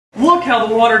look how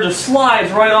the water just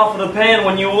slides right off of the pan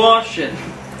when you wash it.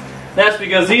 That's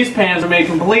because these pans are made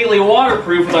completely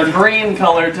waterproof with our green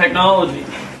color technology.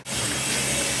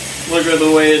 Look at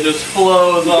the way it just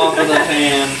flows off of the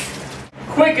pan.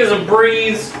 Quick as a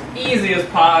breeze, easy as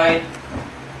pie.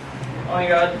 All you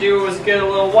gotta do is get a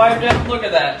little wipe down. Look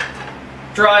at that.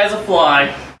 Dry as a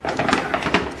fly.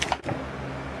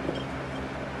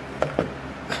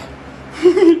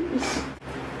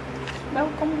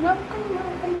 Welcome, welcome,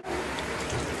 welcome.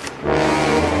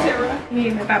 Sarah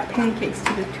made about pancakes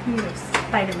to the tune of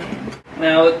Spider-Man.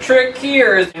 Now the trick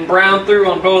here is to brown through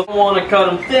on both. You want to cut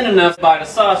them thin enough to bite a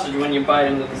sausage when you bite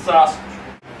into the sausage.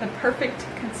 The perfect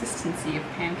consistency of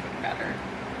pancake batter.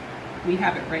 We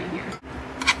have it right here.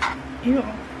 Ew.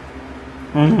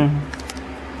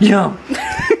 Mm-hmm. Yum.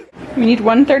 We need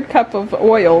 1/3 cup of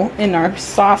oil in our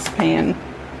saucepan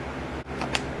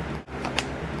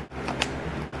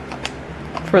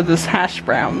for this hash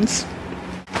browns.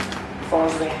 For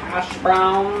the hash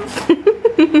browns.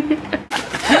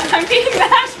 I'm beating the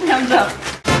hash browns up.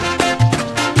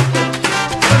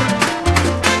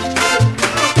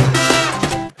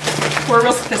 We're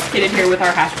real sophisticated here with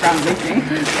our hash brown making.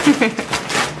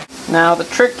 Now the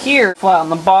trick here, flatten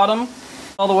the bottom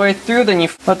all the way through, then you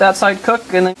let that side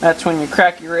cook, and then that's when you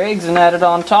crack your eggs and add it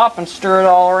on top and stir it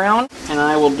all around. And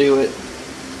I will do it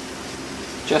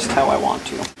just how I want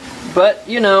to. But,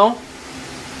 you know,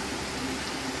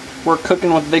 we're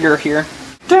cooking with vigor here.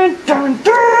 Dun dun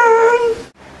dun!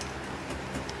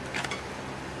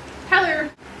 Tyler!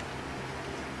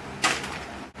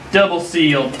 Double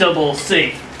seal, double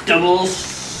safe, double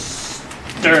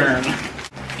stern.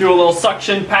 Do a little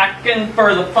suction packing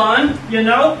for the fun, you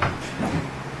know?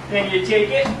 Then you take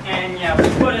it and you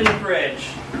put it in the fridge.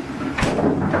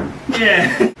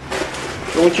 Yeah.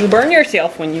 Don't you burn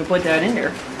yourself when you put that in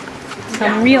there.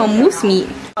 Some real moose meat.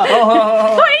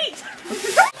 Oh. Wait!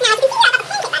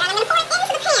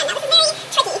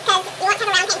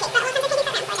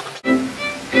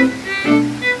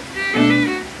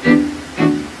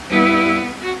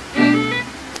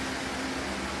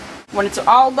 When it's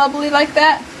all bubbly like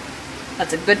that,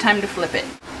 that's a good time to flip it.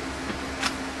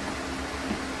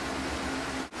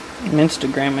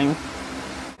 Instagramming.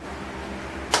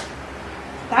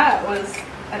 That was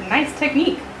a nice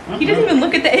technique. He didn't even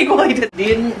look at the egg while he did.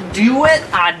 Didn't do it.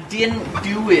 I didn't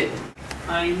do it.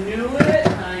 I knew it.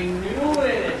 I knew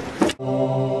it.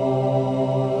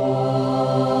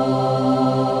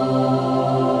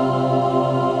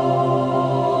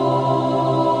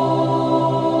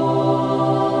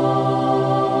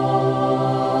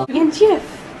 And Jif.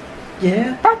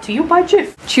 Yeah. Brought to you by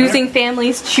Jif. Choosing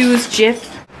families, choose Jif.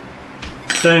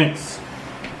 Thanks.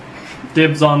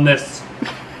 Dibs on this.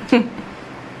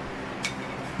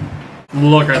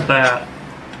 Look at that.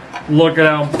 Look at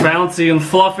how bouncy and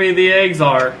fluffy the eggs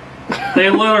are. They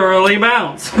literally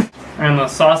bounce. And the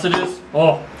sausages,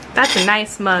 oh. That's a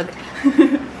nice mug.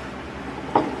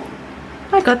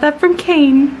 I got that from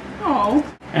Kane. Oh.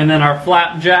 And then our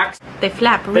flapjacks, They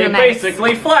flap real they nice.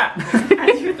 basically flap.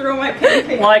 As you throw my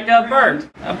pancake. Like a bird.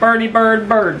 A birdie bird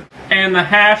bird. And the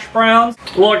hash browns,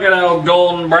 look at how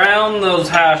golden brown those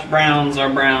hash browns are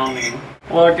browning.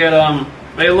 Look at them.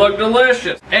 They look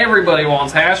delicious. Everybody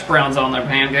wants hash browns on their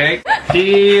pancake.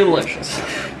 Delicious.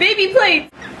 Baby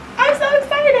plates. I'm so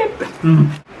excited.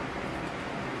 Mm.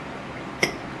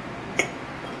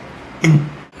 Mm.